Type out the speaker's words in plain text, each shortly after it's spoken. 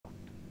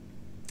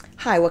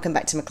Hi, welcome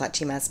back to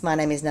McClatchy Maths. My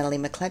name is Natalie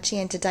McClatchy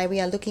and today we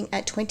are looking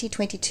at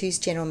 2022's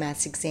General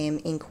Maths exam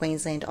in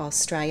Queensland,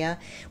 Australia,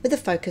 with a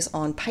focus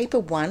on paper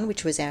 1,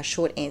 which was our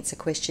short answer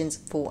questions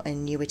for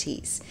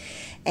annuities.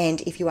 And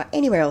if you are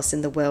anywhere else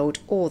in the world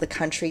or the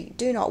country,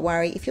 do not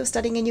worry. If you're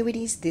studying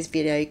annuities, this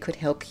video could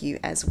help you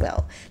as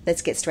well.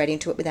 Let's get straight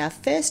into it with our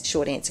first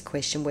short answer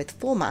question worth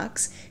 4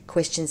 marks,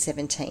 question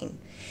 17.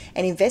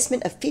 An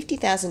investment of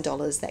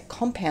 $50,000 that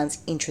compounds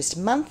interest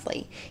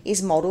monthly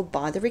is modelled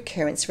by the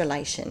recurrence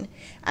relation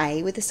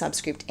A with the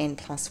subscript n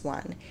plus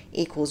 1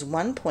 equals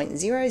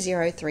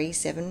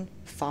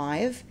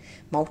 1.00375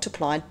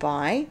 multiplied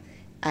by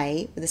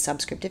A with the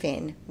subscript of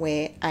n,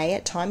 where A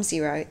at time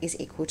 0 is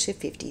equal to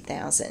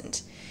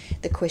 50,000.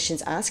 The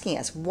question's asking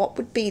us what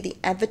would be the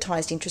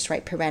advertised interest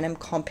rate per annum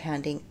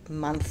compounding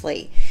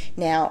monthly.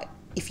 Now,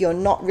 if you're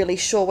not really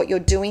sure what you're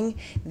doing,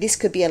 this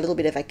could be a little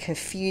bit of a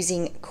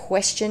confusing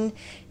question.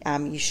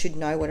 You should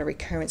know what a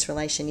recurrence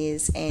relation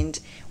is, and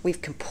we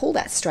can pull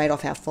that straight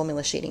off our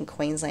formula sheet in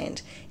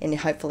Queensland and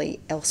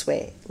hopefully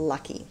elsewhere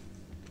lucky.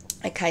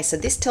 Okay, so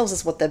this tells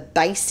us what the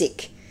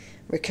basic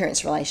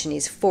recurrence relation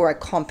is for a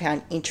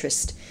compound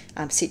interest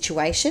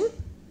situation.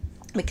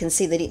 We can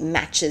see that it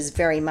matches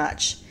very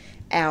much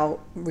our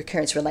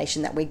recurrence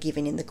relation that we're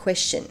given in the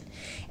question.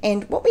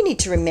 And what we need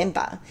to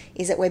remember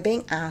is that we're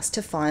being asked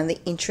to find the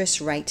interest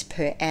rate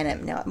per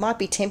annum. Now, it might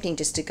be tempting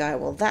just to go,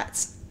 well,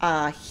 that's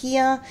R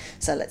here,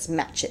 so let's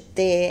match it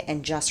there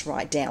and just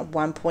write down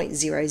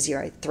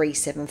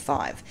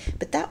 1.00375.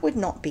 But that would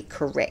not be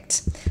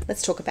correct.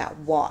 Let's talk about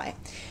why.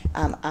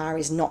 R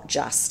is not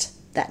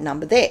just that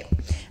number there.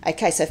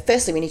 Okay, so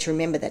firstly, we need to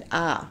remember that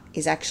R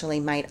is actually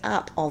made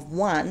up of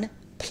 1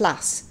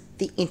 plus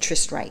the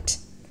interest rate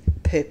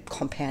per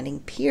compounding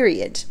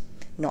period,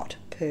 not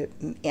per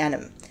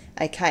annum.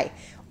 Okay,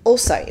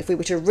 also, if we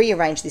were to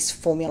rearrange this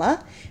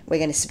formula, we're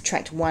going to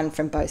subtract 1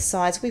 from both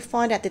sides. We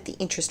find out that the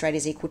interest rate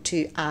is equal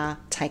to R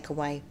take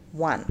away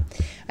 1.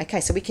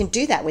 Okay, so we can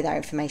do that with our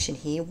information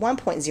here.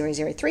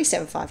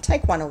 1.00375,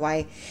 take 1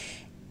 away.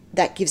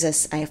 That gives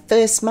us a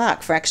first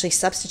mark for actually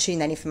substituting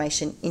that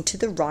information into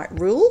the right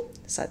rule.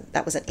 So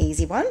that was an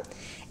easy one.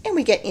 And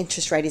we get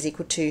interest rate is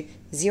equal to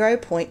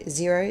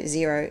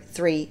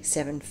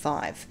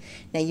 0.00375.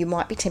 Now, you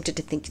might be tempted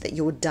to think that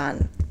you're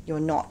done. You're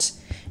not.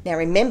 Now,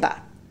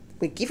 remember,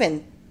 we're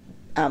given,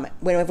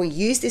 whenever we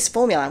use this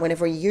formula,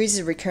 whenever we use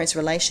a recurrence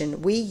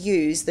relation, we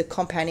use the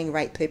compounding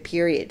rate per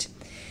period.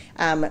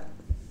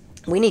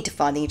 We need to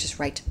find the interest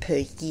rate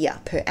per year.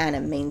 Per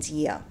annum means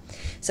year.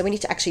 So we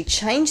need to actually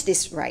change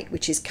this rate,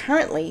 which is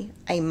currently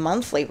a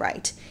monthly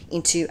rate,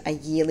 into a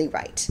yearly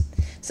rate.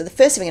 So the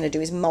first thing we're going to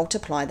do is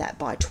multiply that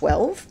by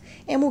 12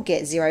 and we'll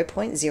get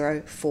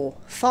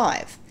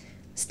 0.045.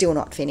 Still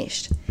not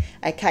finished.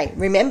 Okay,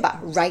 remember,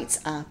 rates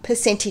are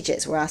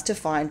percentages. We're asked to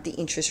find the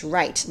interest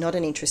rate, not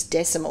an interest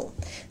decimal.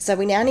 So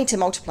we now need to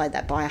multiply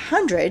that by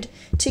 100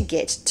 to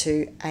get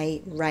to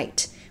a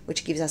rate,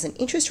 which gives us an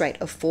interest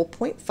rate of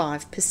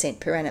 4.5%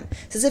 per annum.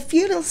 So there's a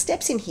few little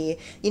steps in here.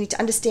 You need to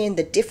understand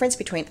the difference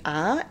between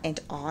R and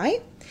I.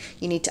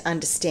 You need to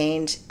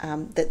understand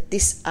that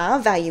this R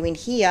value in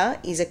here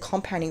is a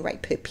compounding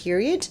rate per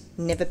period,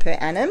 never per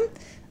annum,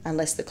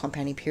 unless the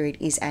compounding period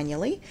is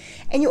annually.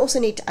 And you also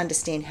need to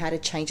understand how to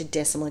change a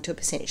decimal into a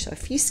percentage. So a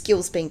few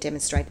skills being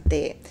demonstrated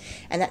there.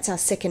 And that's our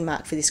second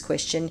mark for this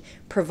question,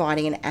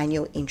 providing an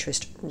annual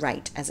interest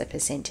rate as a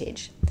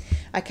percentage.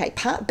 Okay,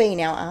 part B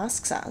now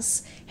asks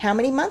us, how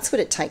many months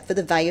would it take for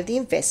the value of the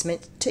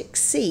investment to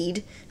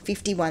exceed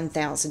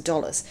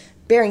 $51,000?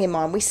 Bearing in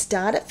mind, we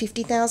start at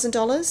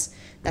 $50,000.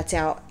 That's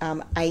our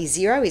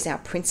A0 is our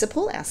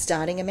principal, our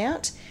starting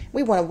amount.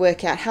 We want to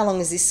work out how long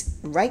is this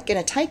rate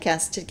going to take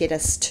us to get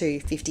us to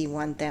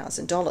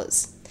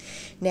 $51,000.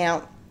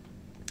 Now,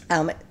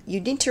 you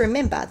need to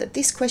remember that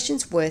this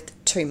question's worth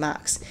 2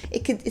 marks.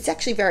 It's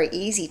actually very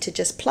easy to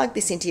just plug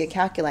this into your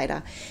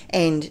calculator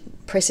and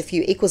press a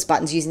few equals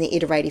buttons using the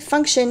iterative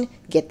function,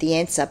 get the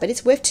answer, but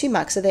it's worth 2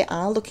 marks, so they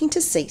are looking to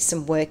see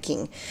some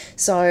working.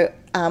 So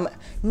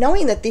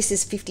knowing that this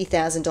is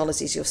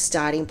 $50,000 is your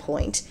starting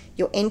point,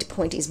 your end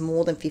point is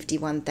more than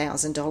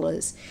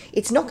 $51,000.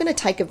 It's not going to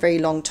take a very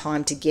long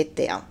time to get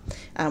there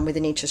with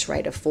an interest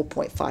rate of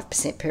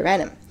 4.5% per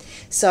annum.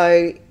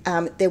 So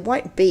there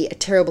won't be a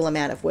terrible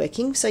amount of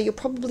working, so you'll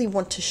probably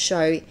want to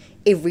show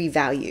every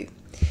value.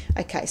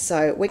 Okay,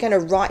 so we're going to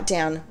write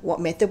down what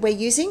method we're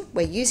using.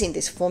 We're using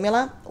this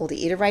formula or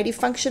the iterative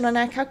function on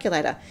our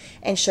calculator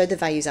and show the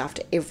values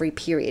after every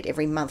period,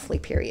 every monthly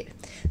period.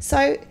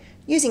 So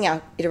using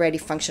our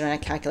iterative function on our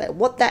calculator,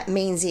 what that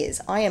means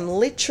is I am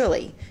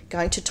literally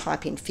going to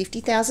type in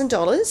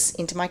 $50,000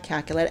 into my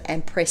calculator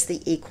and press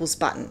the equals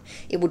button.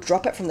 It will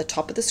drop it from the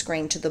top of the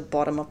screen to the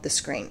bottom of the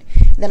screen.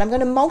 Then I'm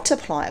going to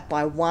multiply it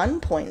by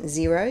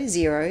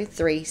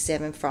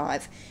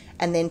 1.00375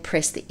 and then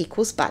press the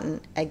equals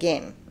button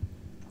again.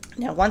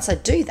 Now, once I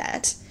do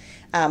that,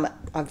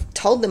 I've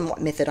told them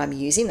what method I'm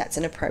using. That's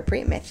an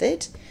appropriate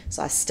method.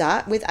 So I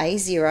start with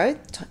A0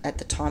 at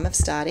the time of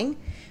starting.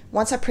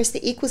 Once I press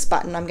the equals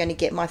button, I'm going to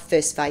get my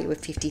first value of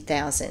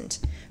 50,000.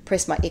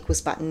 Press my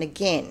equals button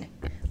again.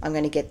 I'm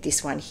going to get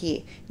this one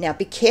here. Now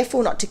be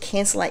careful not to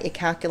cancel out your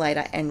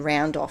calculator and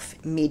round off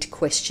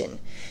mid-question.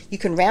 You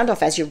can round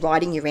off as you're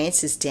writing your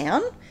answers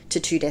down to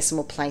 2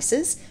 decimal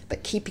places,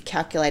 but keep your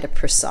calculator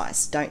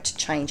precise. Don't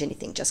change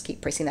anything, just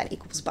keep pressing that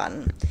equals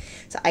button.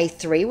 So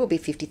A3 will be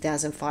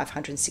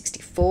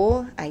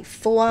 50,564,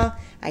 A4,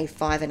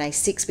 A5 and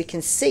A6. We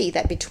can see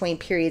that between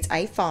periods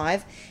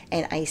A5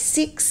 and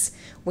A6,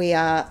 we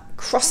are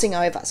crossing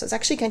over. So it's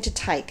actually going to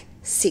take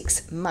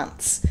 6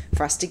 months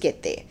for us to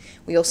get there.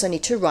 We also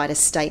need to write a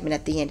statement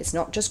at the end. It's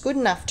not just good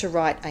enough to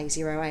write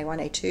A0,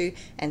 A1, A2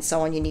 and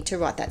so on. You need to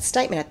write that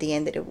statement at the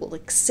end that it will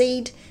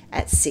exceed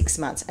at 6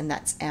 months, and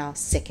that's our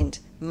second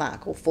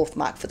mark or fourth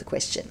mark for the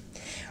question.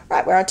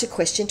 Right, we're on to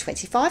question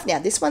 25 now.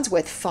 This one's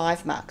worth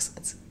 5 marks.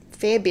 It's a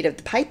fair bit of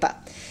the paper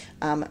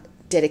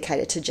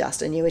dedicated to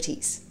just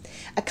annuities.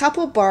 A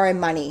couple borrow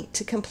money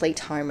to complete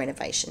home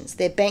renovations.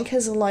 Their bank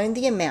has loaned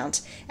the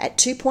amount at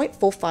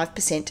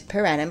 2.45%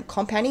 per annum,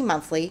 compounding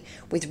monthly,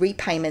 with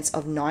repayments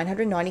of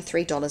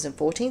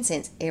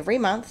 $993.14 every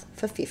month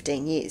for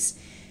 15 years.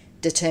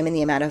 Determine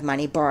the amount of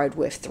money borrowed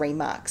worth 3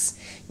 marks.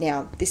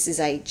 Now, this is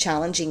a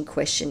challenging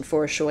question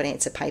for a short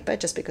answer paper.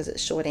 Just because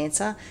it's short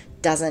answer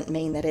doesn't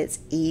mean that it's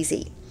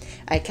easy.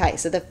 Okay,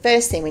 so the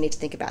first thing we need to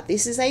think about,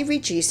 this is a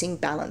reducing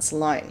balance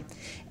loan.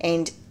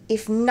 And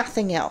if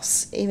nothing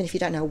else, even if you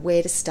don't know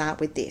where to start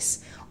with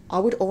this, I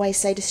would always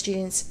say to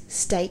students,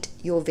 state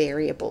your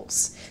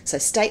variables. So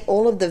state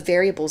all of the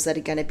variables that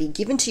are going to be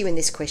given to you in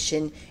this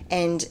question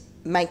and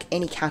make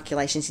any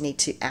calculations you need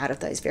to out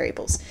of those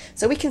variables.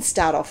 So we can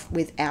start off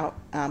with our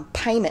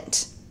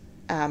payment,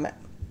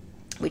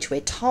 which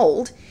we're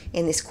told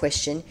in this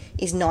question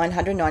is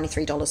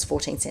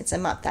 $993.14 a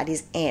month. That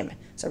is M.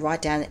 So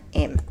write down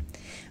M.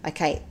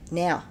 Okay,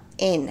 now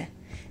N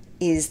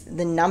is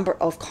the number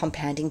of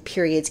compounding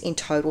periods in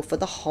total for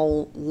the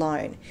whole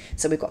loan.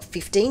 So we've got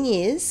 15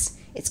 years,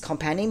 it's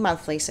compounding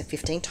monthly, so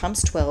 15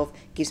 times 12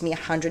 gives me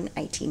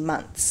 180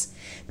 months.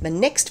 The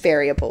next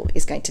variable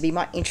is going to be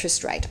my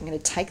interest rate. I'm going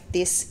to take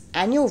this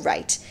annual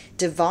rate,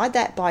 divide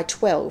that by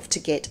 12 to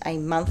get a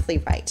monthly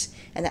rate,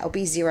 and that will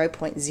be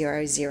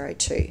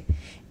 0.002.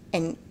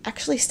 And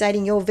actually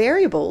stating your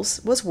variables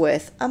was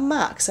worth a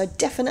mark, so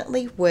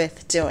definitely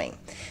worth doing.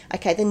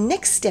 Okay, the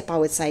next step I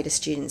would say to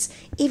students,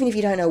 even if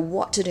you don't know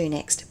what to do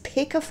next,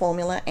 pick a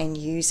formula and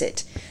use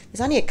it.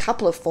 There's only a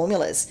couple of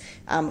formulas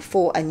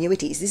for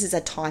annuities. This is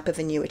a type of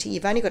annuity.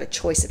 You've only got a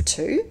choice of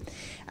 2.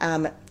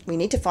 We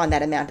need to find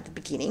that amount at the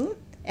beginning,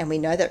 and we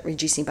know that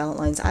reducing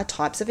balance loans are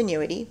types of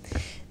annuity.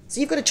 So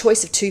you've got a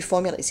choice of 2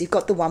 formulas. You've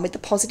got the one with the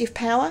positive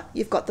power,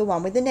 you've got the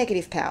one with the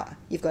negative power.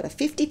 You've got a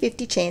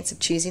 50-50 chance of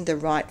choosing the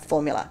right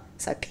formula.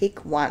 So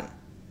pick one.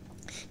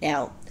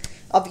 Now,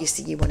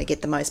 obviously you want to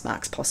get the most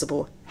marks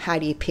possible. How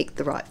do you pick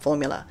the right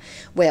formula?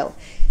 Well,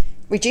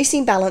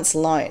 reducing balance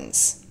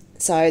loans.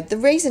 So the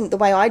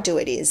way I do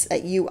it is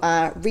that you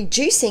are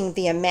reducing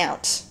the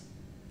amount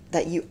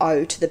that you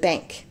owe to the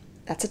bank.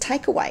 That's a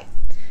takeaway.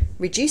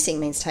 Reducing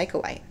means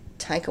takeaway.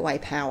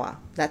 Takeaway power.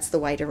 That's the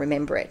way to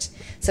remember it.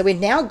 So we've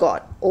now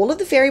got all of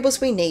the variables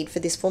we need for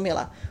this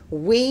formula.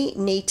 We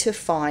need to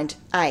find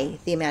A,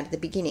 the amount at the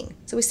beginning.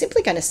 So we're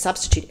simply going to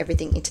substitute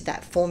everything into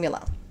that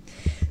formula.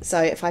 So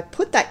if I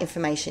put that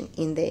information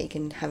in there, you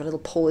can have a little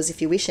pause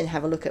if you wish and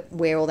have a look at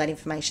where all that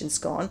information's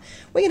gone.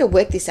 We're going to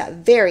work this out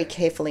very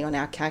carefully on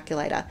our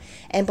calculator.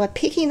 And by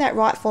picking that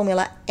right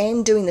formula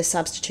and doing the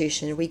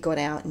substitution, we got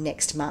our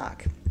next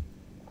mark.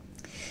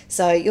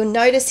 So you'll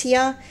notice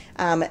here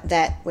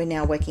that we're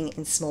now working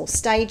in small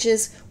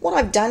stages. What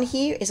I've done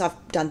here is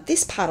I've done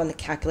this part on the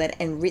calculator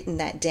and written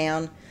that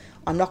down.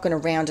 I'm not going to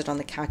round it on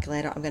the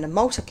calculator. I'm going to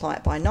multiply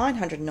it by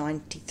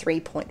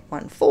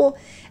 993.14,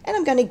 and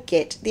I'm going to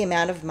get the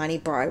amount of money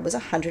borrowed was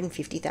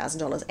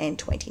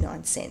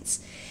 $150,000.29.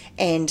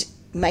 And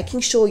making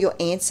sure your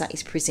answer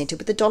is presented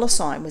with the dollar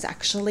sign was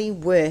actually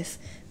worth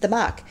the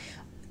mark.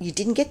 You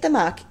didn't get the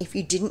mark if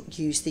you didn't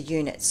use the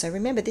units. So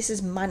remember, this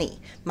is money.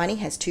 Money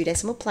has 2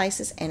 decimal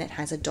places and it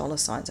has a dollar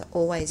sign. So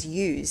always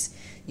use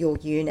your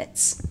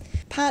units.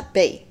 Part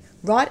B,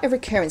 write a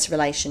recurrence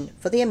relation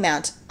for the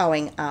amount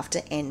owing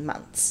after n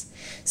months.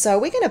 So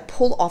we're going to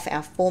pull off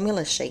our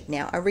formula sheet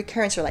now, a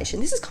recurrence relation.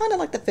 This is kind of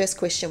like the first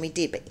question we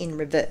did, but in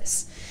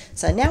reverse.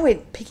 So now we're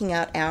picking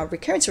out our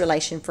recurrence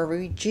relation for a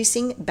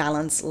reducing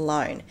balance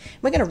loan.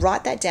 We're going to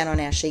write that down on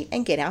our sheet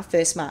and get our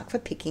first mark for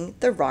picking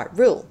the right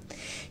rule.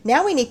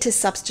 Now we need to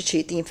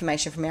substitute the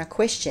information from our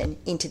question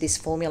into this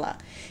formula.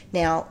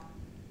 Now,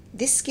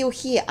 this skill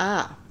here,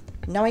 R,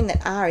 knowing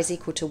that R is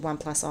equal to 1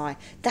 plus I,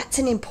 that's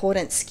an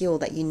important skill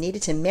that you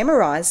needed to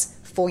memorize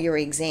for your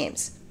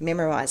exams.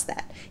 Memorize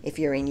that if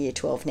you're in year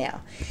 12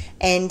 now.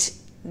 And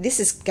this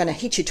is going to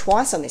hit you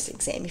twice on this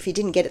exam. If you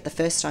didn't get it the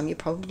first time, you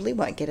probably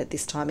won't get it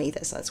this time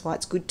either. So that's why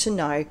it's good to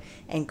know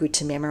and good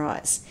to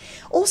memorize.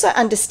 Also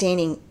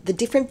understanding the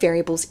different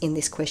variables in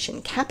this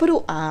question.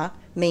 Capital R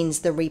means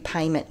the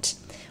repayment.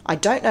 I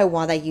don't know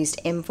why they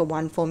used M for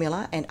one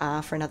formula and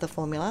R for another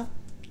formula.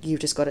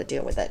 You've just got to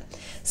deal with it.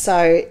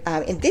 So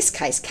in this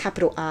case,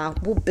 capital R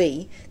will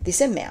be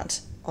this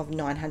amount of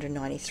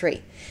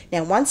 993.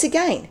 Now, once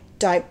again,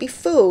 don't be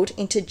fooled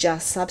into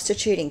just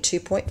substituting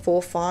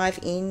 2.45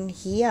 in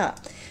here.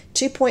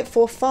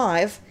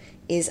 2.45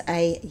 is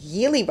a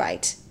yearly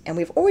rate, and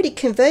we've already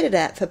converted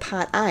that for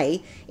part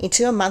A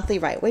into a monthly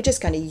rate. We're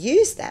just going to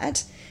use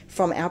that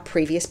from our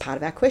previous part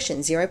of our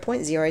question,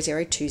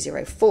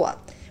 0.00204.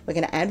 We're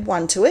going to add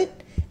 1 to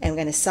it, and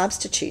we're going to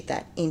substitute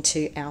that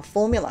into our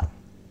formula.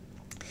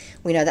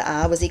 We know that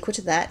R was equal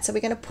to that, so we're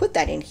going to put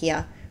that in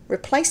here,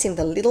 replacing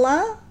the little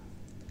r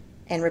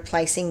and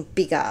replacing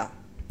big R.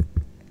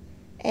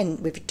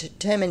 And we've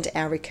determined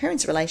our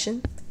recurrence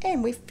relation,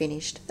 and we've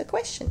finished the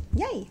question.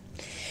 Yay!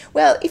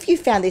 Well, if you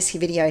found this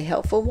video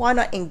helpful, why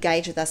not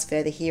engage with us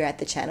further here at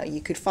the channel? You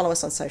could follow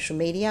us on social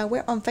media.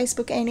 We're on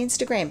Facebook and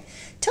Instagram.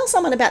 Tell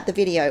someone about the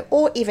video,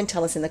 or even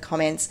tell us in the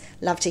comments.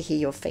 Love to hear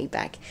your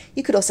feedback.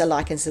 You could also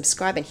like and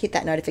subscribe and hit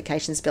that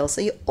notifications bell so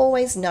you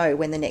always know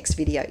when the next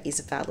video is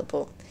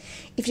available.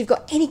 If you've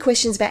got any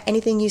questions about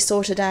anything you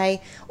saw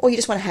today, or you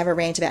just want to have a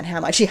rant about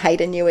how much you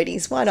hate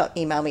annuities, why not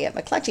email me at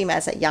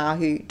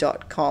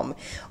mcclutchymaz@yahoo.com.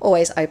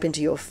 Always open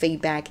to your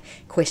feedback,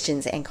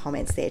 questions and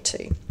comments there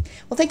too.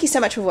 Well, thank you so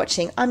much for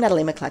watching. I'm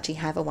Natalie McClutchy.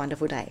 Have a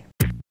wonderful day.